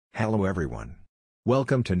Hello everyone.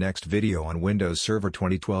 Welcome to next video on Windows Server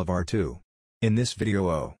 2012 R2. In this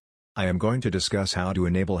video I am going to discuss how to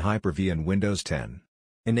enable Hyper-V in Windows 10.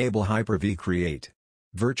 Enable Hyper-V Create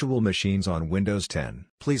virtual machines on Windows 10.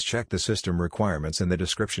 Please check the system requirements in the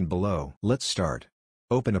description below. Let's start.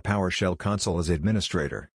 Open a PowerShell console as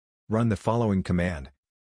administrator. Run the following command.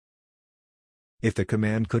 If the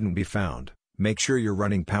command couldn't be found, make sure you're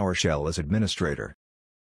running PowerShell as administrator.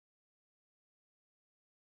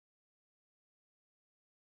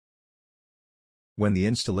 When the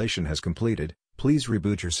installation has completed, please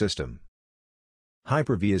reboot your system.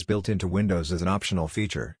 Hyper-V is built into Windows as an optional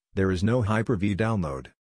feature. There is no Hyper-V download.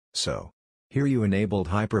 So, here you enabled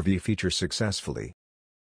Hyper-V feature successfully.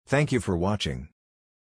 Thank you for watching.